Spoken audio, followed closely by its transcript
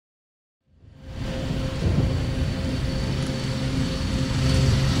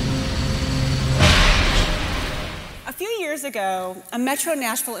few years ago, a Metro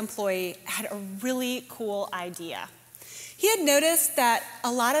Nashville employee had a really cool idea. He had noticed that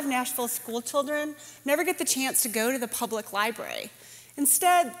a lot of Nashville school children never get the chance to go to the public library.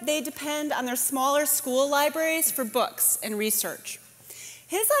 Instead, they depend on their smaller school libraries for books and research.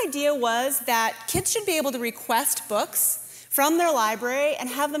 His idea was that kids should be able to request books from their library and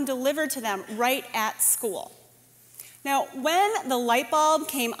have them delivered to them right at school. Now, when the light bulb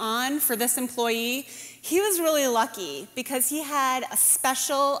came on for this employee, he was really lucky because he had a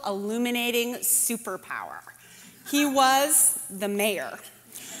special illuminating superpower. He was the mayor.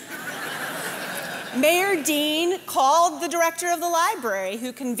 Mayor Dean called the director of the library,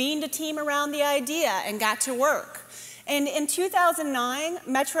 who convened a team around the idea and got to work. And in 2009,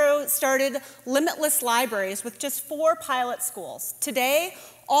 Metro started Limitless Libraries with just 4 pilot schools. Today,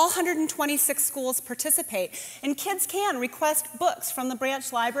 all 126 schools participate, and kids can request books from the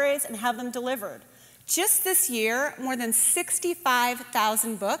branch libraries and have them delivered. Just this year, more than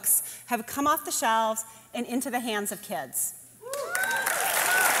 65,000 books have come off the shelves and into the hands of kids.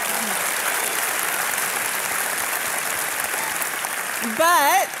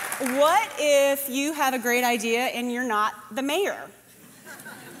 But what if you have a great idea and you're not the mayor?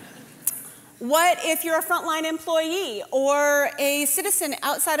 What if you're a frontline employee or a citizen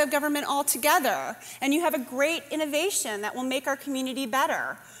outside of government altogether and you have a great innovation that will make our community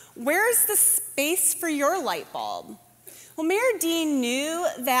better? Where's the space for your light bulb? Well, Mayor Dean knew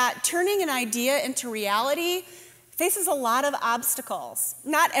that turning an idea into reality faces a lot of obstacles.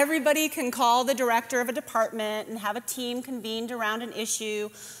 Not everybody can call the director of a department and have a team convened around an issue.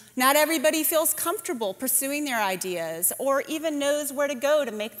 Not everybody feels comfortable pursuing their ideas or even knows where to go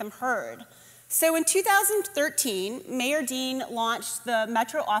to make them heard. So in 2013, Mayor Dean launched the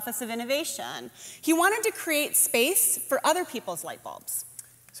Metro Office of Innovation. He wanted to create space for other people's light bulbs.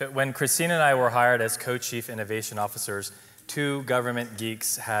 So when Kristine and I were hired as co-chief innovation officers, 2 government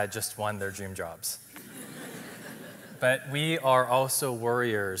geeks had just won their dream jobs. But we are also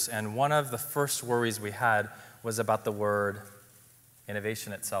worriers, and one of the first worries we had was about the word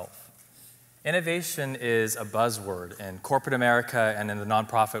innovation itself. Innovation is a buzzword in corporate America and in the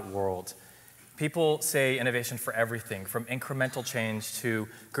nonprofit world. People say innovation for everything, from incremental change to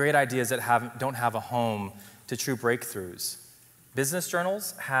great ideas that don't have a home to true breakthroughs. Business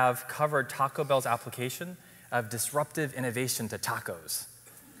journals have covered Taco Bell's application of disruptive innovation to tacos.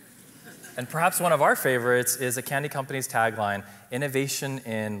 And perhaps one of our favorites is a candy company's tagline, innovation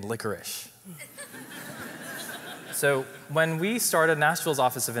in licorice. So when we started Nashville's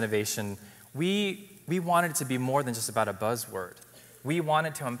Office of Innovation, we wanted it to be more than just about a buzzword. We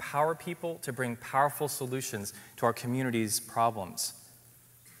wanted to empower people to bring powerful solutions to our community's problems.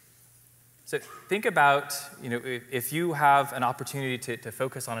 So think about, if you have an opportunity to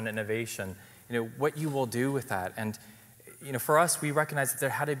focus on an innovation, what you will do with that. And for us, we recognized that there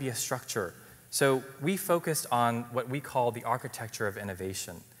had to be a structure. So we focused on what we call the architecture of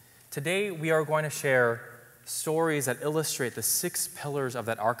innovation. Today, we are going to share stories that illustrate the 6 pillars of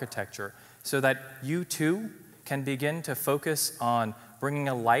that architecture so that you too can begin to focus on bringing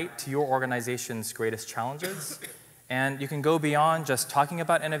a light to your organization's greatest challenges. And you can go beyond just talking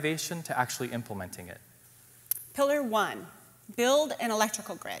about innovation to actually implementing it. Pillar 1, build an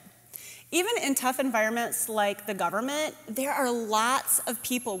electrical grid. Even in tough environments like the government, there are lots of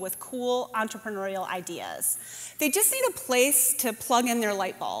people with cool entrepreneurial ideas. They just need a place to plug in their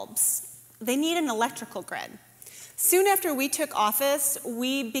light bulbs. They need an electrical grid. Soon after we took office,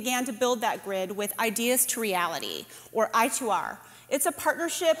 we began to build that grid with Ideas to Reality, or I2R. It's a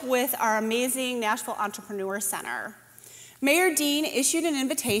partnership with our amazing Nashville Entrepreneur Center. Mayor Dean issued an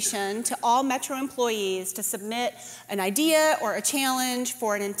invitation to all Metro employees to submit an idea or a challenge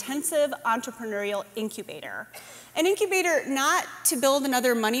for an intensive entrepreneurial incubator. An incubator not to build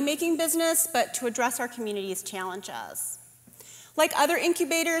another money-making business, but to address our community's challenges. Like other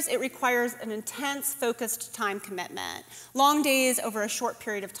incubators, it requires an intense, focused time commitment, long days over a short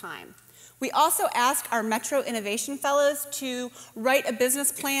period of time. We also ask our Metro Innovation Fellows to write a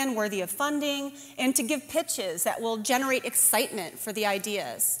business plan worthy of funding and to give pitches that will generate excitement for the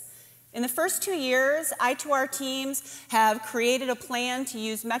ideas. In the first 2 years, I2R teams have created a plan to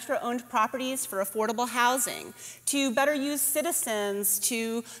use Metro-owned properties for affordable housing, to better use citizens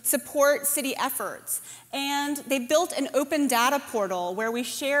to support city efforts, and they built an open data portal where we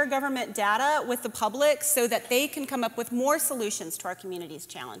share government data with the public so that they can come up with more solutions to our community's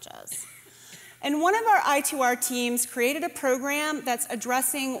challenges. And one of our I2R teams created a program that's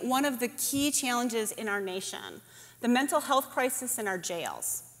addressing one of the key challenges in our nation, the mental health crisis in our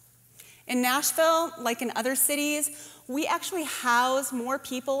jails. In Nashville, like in other cities, we actually house more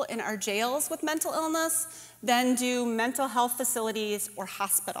people in our jails with mental illness than do mental health facilities or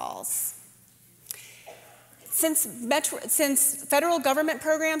hospitals. Since federal government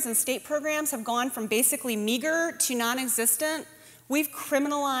programs and state programs have gone from basically meager to non-existent, we've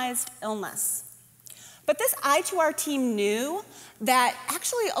criminalized illness. But this I2R team knew that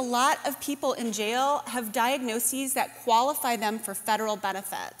actually a lot of people in jail have diagnoses that qualify them for federal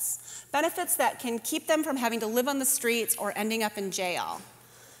benefits, benefits that can keep them from having to live on the streets or ending up in jail.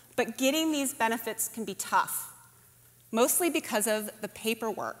 But getting these benefits can be tough, mostly because of the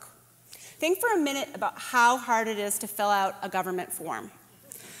paperwork. Think for a minute about how hard it is to fill out a government form.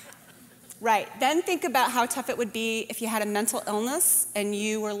 Right, then think about how tough it would be if you had a mental illness and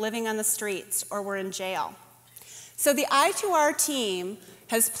you were living on the streets or were in jail. So the I2R team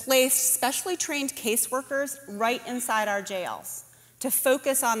has placed specially trained caseworkers right inside our jails to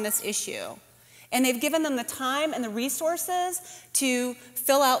focus on this issue. And they've given them the time and the resources to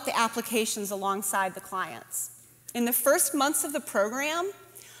fill out the applications alongside the clients. In the first months of the program,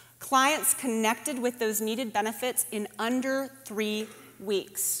 clients connected with those needed benefits in under 3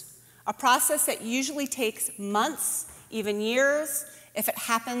 weeks, a process that usually takes months, even years, if it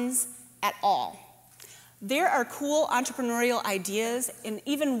happens at all. There are cool entrepreneurial ideas in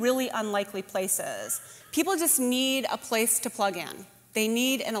even really unlikely places. People just need a place to plug in. They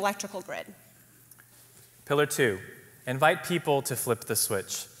need an electrical grid. Pillar 2, invite people to flip the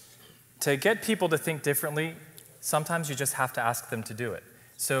switch. To get people to think differently, sometimes you just have to ask them to do it.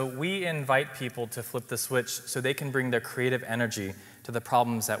 So we invite people to flip the switch so they can bring their creative energy to the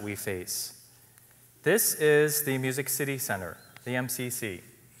problems that we face. This is the Music City Center, the MCC.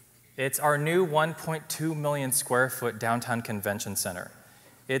 It's our new 1.2 million square foot downtown convention center.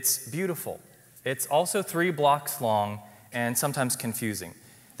 It's beautiful. It's also 3 blocks long and sometimes confusing.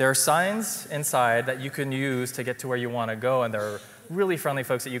 There are signs inside that you can use to get to where you want to go, and there are really friendly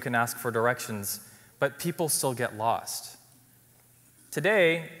folks that you can ask for directions, but people still get lost.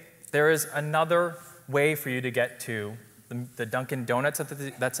 Today, there is another way for you to get to the Dunkin' Donuts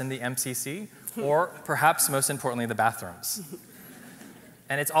that's in the MCC, or perhaps most importantly, the bathrooms.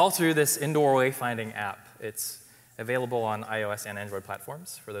 And it's all through this indoor wayfinding app. It's available on iOS and Android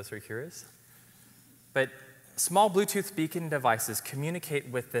platforms, for those who are curious. But small Bluetooth beacon devices communicate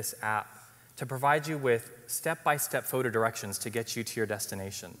with this app to provide you with step-by-step photo directions to get you to your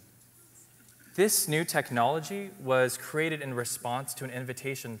destination. This new technology was created in response to an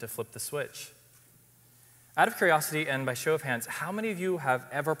invitation to flip the switch. Out of curiosity and by show of hands, how many of you have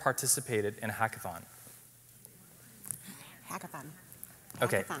ever participated in a hackathon? Hackathon.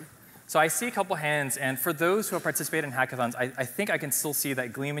 Okay. Hackathon. So I see a couple hands, and for those who have participated in hackathons, I think I can still see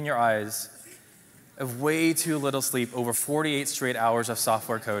that gleam in your eyes of way too little sleep, over 48 straight hours of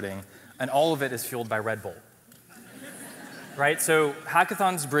software coding, and all of it is fueled by Red Bull. Right? So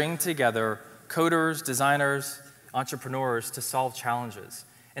hackathons bring together coders, designers, entrepreneurs to solve challenges.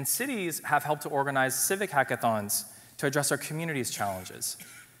 And cities have helped to organize civic hackathons to address our community's challenges.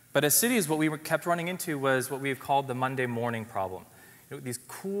 But as cities, what we kept running into was what we've called the Monday morning problem. These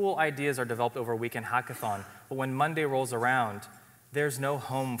cool ideas are developed over a weekend hackathon, but when Monday rolls around, there's no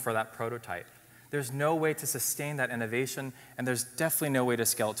home for that prototype. There's no way to sustain that innovation, and there's definitely no way to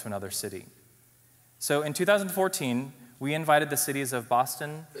scale it to another city. So in 2014, we invited the cities of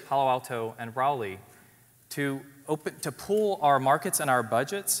Boston, Palo Alto, and Raleigh to pool our markets and our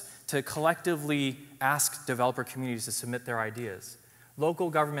budgets to collectively ask developer communities to submit their ideas. Local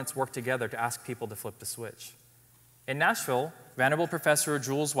governments work together to ask people to flip the switch. In Nashville, Vanderbilt professor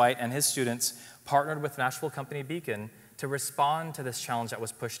Jules White and his students partnered with Nashville company Beacon to respond to this challenge that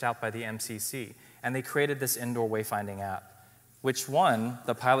was pushed out by the MCC, and they created this indoor wayfinding app, which won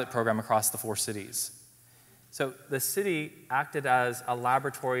the pilot program across the 4 cities. So the city acted as a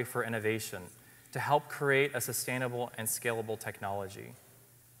laboratory for innovation to help create a sustainable and scalable technology.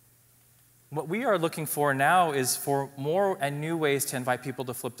 What we are looking for now is for more and new ways to invite people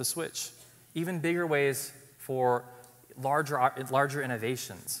to flip the switch, even bigger ways for larger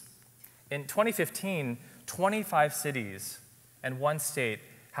innovations. In 2015, 25 cities and 1 state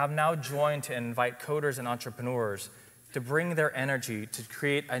have now joined to invite coders and entrepreneurs to bring their energy to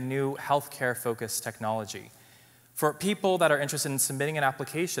create a new healthcare-focused technology. For people that are interested in submitting an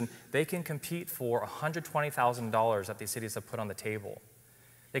application, they can compete for $120,000 that these cities have put on the table.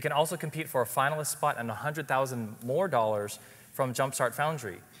 They can also compete for a finalist spot and $100,000 more from Jumpstart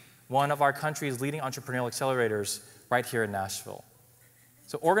Foundry, one of our country's leading entrepreneurial accelerators right here in Nashville.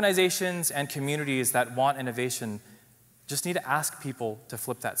 So organizations and communities that want innovation just need to ask people to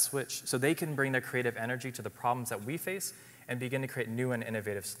flip that switch so they can bring their creative energy to the problems that we face and begin to create new and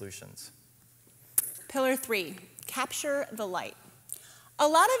innovative solutions. Pillar 3, capture the light. A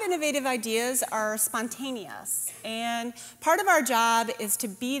lot of innovative ideas are spontaneous, and part of our job is to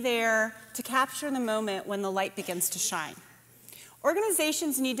be there to capture the moment when the light begins to shine.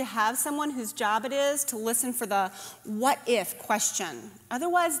 Organizations need to have someone whose job it is to listen for the what if question.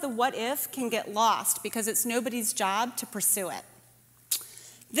 Otherwise, the what if can get lost because it's nobody's job to pursue it.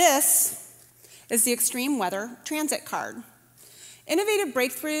 This is the extreme weather transit card. Innovative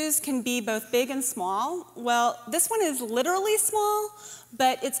breakthroughs can be both big and small. Well, this one is literally small,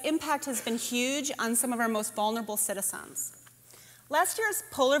 but its impact has been huge on some of our most vulnerable citizens. Last year's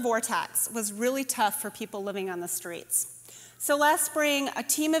polar vortex was really tough for people living on the streets. So last spring, a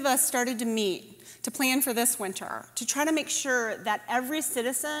team of us started to meet to plan for this winter, to try to make sure that every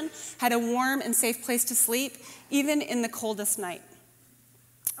citizen had a warm and safe place to sleep, even in the coldest night.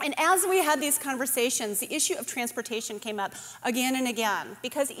 And as we had these conversations, the issue of transportation came up again and again,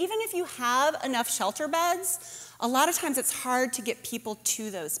 because even if you have enough shelter beds, a lot of times it's hard to get people to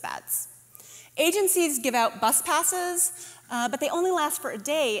those beds. Agencies give out bus passes, but they only last for a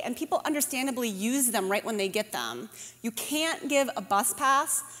day, and people understandably use them right when they get them. You can't give a bus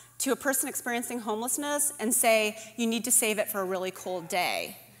pass to a person experiencing homelessness and say you need to save it for a really cold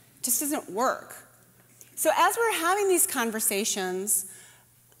day. It just doesn't work. So as we're having these conversations,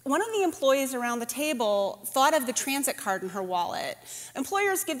 one of the employees around the table thought of the transit card in her wallet.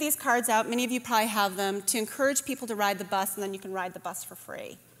 Employers give these cards out, many of you probably have them, to encourage people to ride the bus, and then you can ride the bus for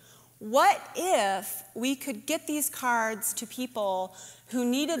free. What if we could get these cards to people who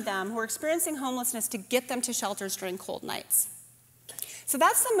needed them, who were experiencing homelessness, to get them to shelters during cold nights? So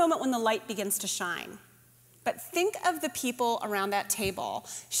that's the moment when the light begins to shine. But think of the people around that table: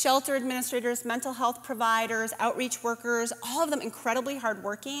 shelter administrators, mental health providers, outreach workers, all of them incredibly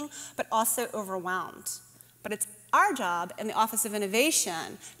hardworking, but also overwhelmed. But it's our job in the Office of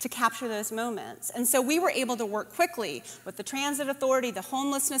Innovation to capture those moments. And so we were able to work quickly with the Transit Authority, the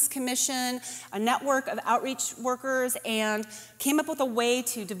Homelessness Commission, a network of outreach workers, and came up with a way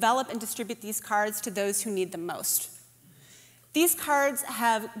to develop and distribute these cards to those who need them most. These cards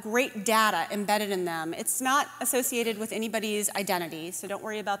have great data embedded in them. It's not associated with anybody's identity, so don't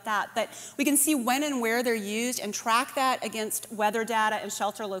worry about that. But we can see when and where they're used and track that against weather data and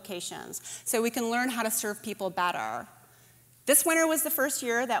shelter locations, so we can learn how to serve people better. This winter was the first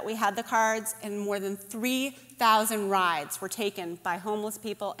year that we had the cards, and more than 3,000 rides were taken by homeless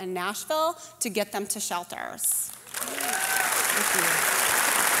people in Nashville to get them to shelters. Thank you.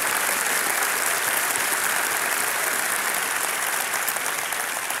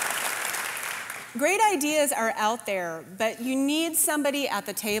 Great ideas are out there, but you need somebody at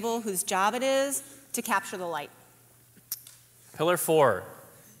the table whose job it is to capture the light. Pillar 4,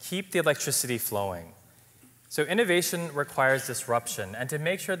 keep the electricity flowing. So innovation requires disruption, and to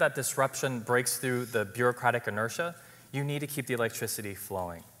make sure that disruption breaks through the bureaucratic inertia, you need to keep the electricity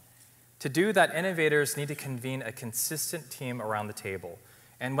flowing. To do that, innovators need to convene a consistent team around the table.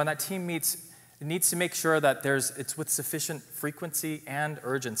 And when that team meets, it needs to make sure that it's with sufficient frequency and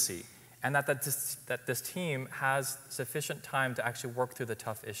urgency, and that this team has sufficient time to actually work through the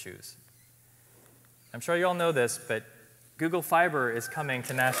tough issues. I'm sure you all know this, but Google Fiber is coming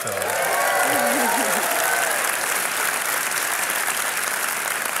to Nashville.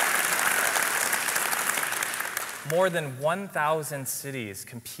 More than 1,000 cities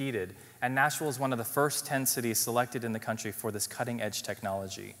competed, and Nashville is one of the first 10 cities selected in the country for this cutting-edge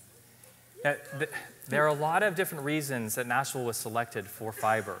technology. Now, there are a lot of different reasons that Nashville was selected for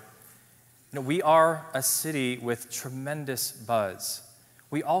fiber. We are a city with tremendous buzz.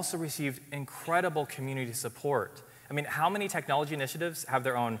 We also received incredible community support. I mean, how many technology initiatives have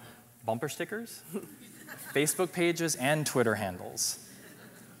their own bumper stickers, Facebook pages, and Twitter handles?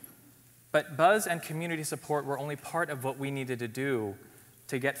 But buzz and community support were only part of what we needed to do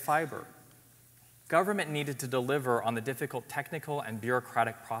to get fiber. Government needed to deliver on the difficult technical and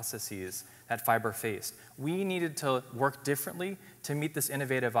bureaucratic processes that fiber faced. We needed to work differently to meet this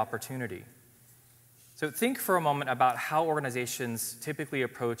innovative opportunity. So think for a moment about how organizations typically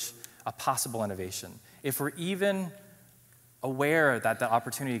approach a possible innovation. If we're even aware that the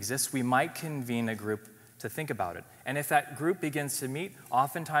opportunity exists, we might convene a group to think about it. And if that group begins to meet,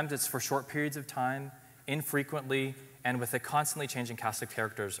 oftentimes it's for short periods of time, infrequently, and with a constantly changing cast of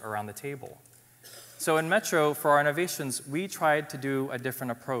characters around the table. So in Metro, for our innovations, we tried to do a different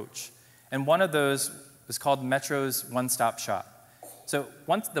approach. And one of those was called Metro's One-Stop Shop. So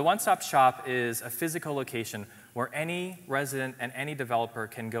the one-stop shop is a physical location where any resident and any developer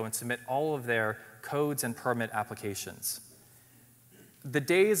can go and submit all of their codes and permit applications. The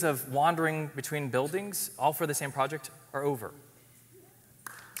days of wandering between buildings, all for the same project, are over.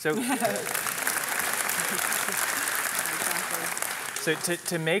 So,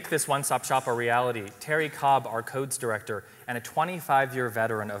 to make this one-stop shop a reality, Terry Cobb, our codes director, and a 25-year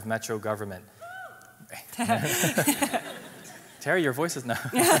veteran of Metro government. Terry, your voice is now.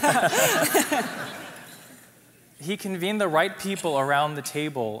 He convened the right people around the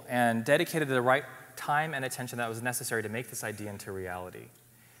table and dedicated the right time and attention that was necessary to make this idea into reality.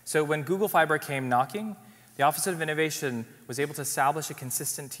 So when Google Fiber came knocking, the Office of Innovation was able to establish a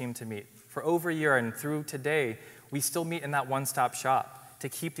consistent team to meet. For over a year and through today, we still meet in that one-stop shop to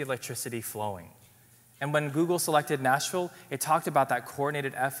keep the electricity flowing. And when Google selected Nashville, it talked about that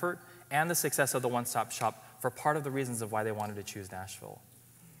coordinated effort and the success of the one-stop shop for part of the reasons of why they wanted to choose Nashville.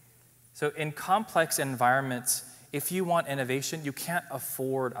 So in complex environments, if you want innovation, you can't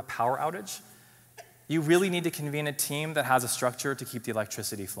afford a power outage. You really need to convene a team that has a structure to keep the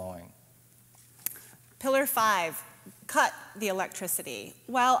electricity flowing. Pillar 5, cut the electricity.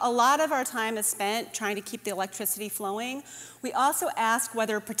 While a lot of our time is spent trying to keep the electricity flowing, we also ask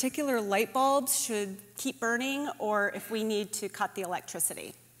whether particular light bulbs should keep burning or if we need to cut the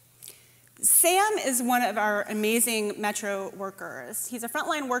electricity. Sam is one of our amazing Metro workers. He's a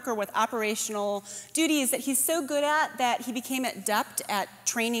frontline worker with operational duties that he's so good at that he became adept at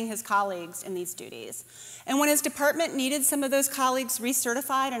training his colleagues in these duties. And when his department needed some of those colleagues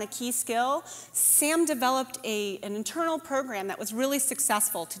recertified on a key skill, Sam developed an internal program that was really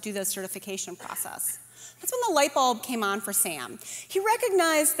successful to do the certification process. That's when the light bulb came on for Sam. He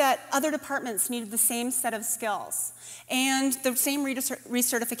recognized that other departments needed the same set of skills and the same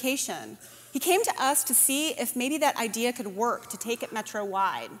recertification. He came to us to see if maybe that idea could work to take it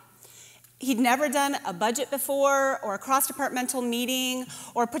Metro-wide. He'd never done a budget before or a cross-departmental meeting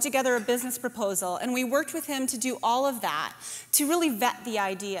or put together a business proposal, and we worked with him to do all of that, to really vet the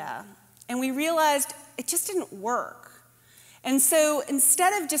idea. And we realized it just didn't work. And so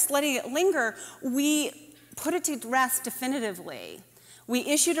instead of just letting it linger, we put it to rest definitively. We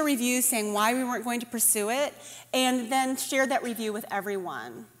issued a review saying why we weren't going to pursue it, and then shared that review with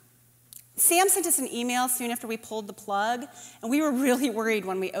everyone. Sam sent us an email soon after we pulled the plug, and we were really worried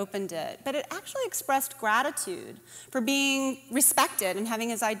when we opened it. But it actually expressed gratitude for being respected and having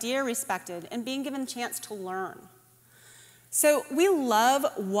his idea respected and being given a chance to learn. So we love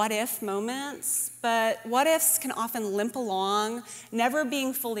what-if moments, but what-ifs can often limp along, never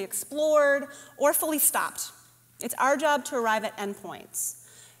being fully explored or fully stopped. It's our job to arrive at endpoints,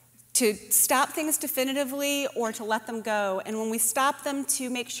 to stop things definitively or to let them go. And when we stop them, to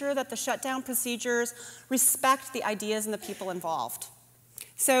make sure that the shutdown procedures respect the ideas and the people involved.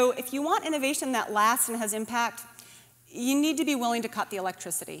 So if you want innovation that lasts and has impact, you need to be willing to cut the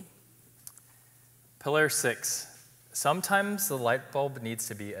electricity. Pillar 6. Sometimes the light bulb needs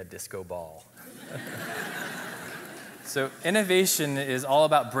to be a disco ball. So innovation is all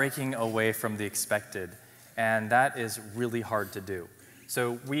about breaking away from the expected, and that is really hard to do.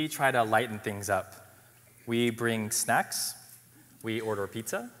 So we try to lighten things up. We bring snacks, we order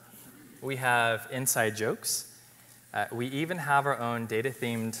pizza, we have inside jokes, we even have our own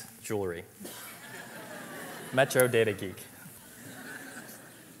data-themed jewelry. Metro Data Geek.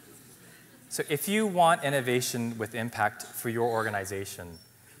 So if you want innovation with impact for your organization,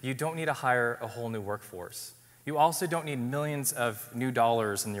 you don't need to hire a whole new workforce. You also don't need millions of new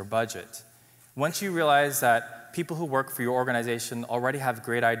dollars in your budget. Once you realize that people who work for your organization already have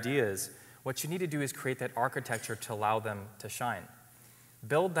great ideas, what you need to do is create that architecture to allow them to shine.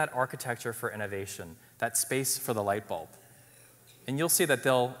 Build that architecture for innovation, that space for the light bulb. And you'll see that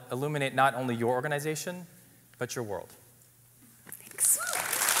they'll illuminate not only your organization, but your world. Thanks.